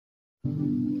She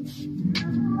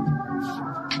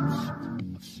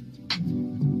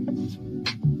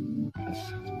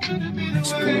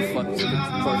couldn't fuck to look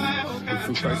perfect.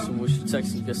 Different person when she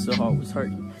texting, guess her heart was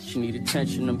hurting. She needed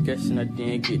attention, I'm guessing I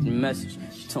didn't get the message.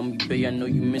 She told me, babe, I know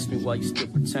you miss me while you still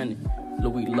pretending.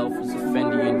 Louis loafers, a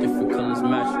Fendi, and different colors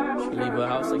matching. She leave her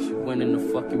house like she winning a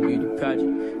fucking beauty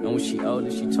pageant. And when she older,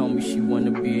 she told me she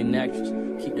wanna be an actress.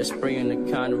 Keep that spray in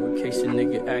the counter in case a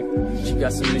nigga act. She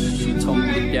got some issues, she told me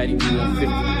that daddy be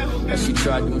 150. That she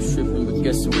tried doing stripping, but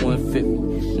guess it wasn't 50.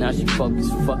 Now she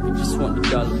focused, fuck it, just want the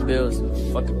dollar bills.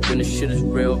 Fuck it, when the shit is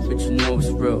real, bitch, you know it's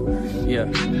real. Yeah,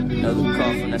 another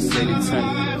call from that city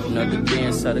attorney. Another day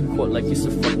inside the court like it's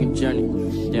a fucking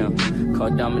journey. Damn, call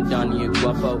Donnie and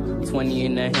Guapo. 20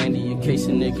 in that handy in case a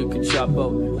nigga could chop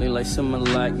out. Look like someone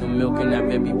like no milk in that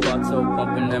baby bottle.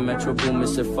 Bumping that Metro Boom and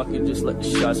said fuck it, just let the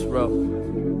shots roll.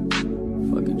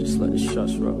 Fuck it, just let the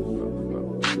shots roll.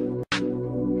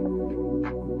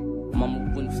 Mama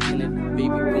wouldn't stand it, the baby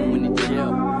going to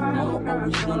jail. Mama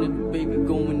always wanted the baby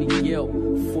going to Yale.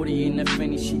 40 in that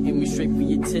fanny, she hit me straight for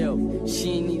your tail. She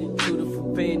ain't need a tutor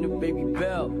for paying the baby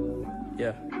bell.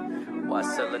 Yeah, why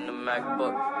selling the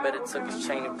MacBook? Better tuck his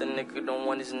chain if the nigga don't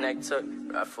want his neck tucked.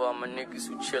 Right for all my niggas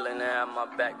who chillin' and have my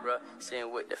back, bruh. Sitting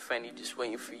with the fanny, just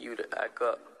waiting for you to act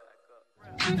up.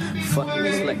 Fuck it,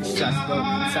 just let the shots go.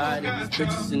 Tired of these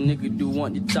bitches, a nigga do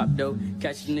want the top though.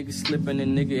 Catch a nigga slipping, a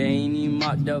nigga ain't even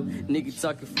mocked though. Nigga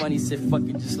talking funny, said fuck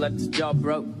it, just let this jaw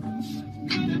broke.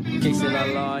 Case that I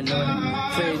law, I know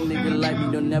it. Pray a nigga like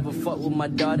me, don't never fuck with my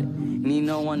daughter.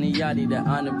 Nino on the yachty, that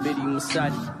on the bitty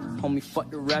Masadi. Homie, fuck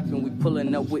the rapping, we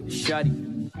pullin' up with the shotty.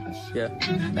 Yeah,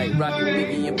 like Rocky,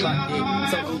 Biggie, and Pop did.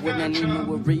 Talking with that Nino,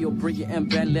 with Rio, Bria, and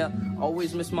Bel Air.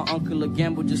 Always miss my uncle, a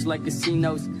gamble just like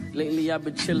casinos. Lately I've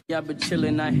been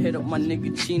chillin', I hit up my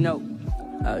nigga Chino.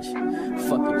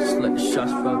 Fuck it, just let the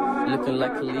shots roll. Looking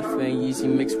like Khalifa and Yeezy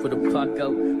mixed with a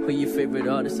Paco. Who your favorite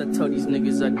artist? I told these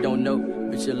niggas I don't know.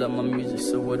 Bitch, I love my music,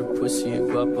 so where the pussy and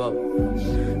guap up.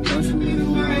 Don't you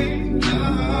really know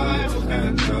how to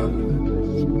act up?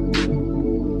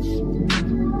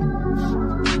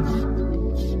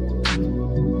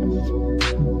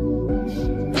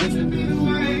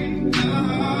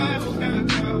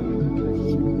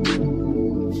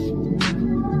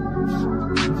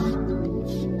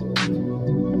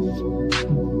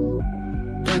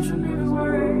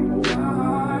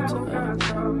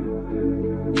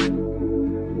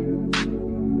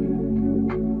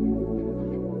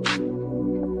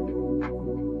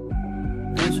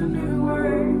 Don't you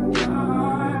know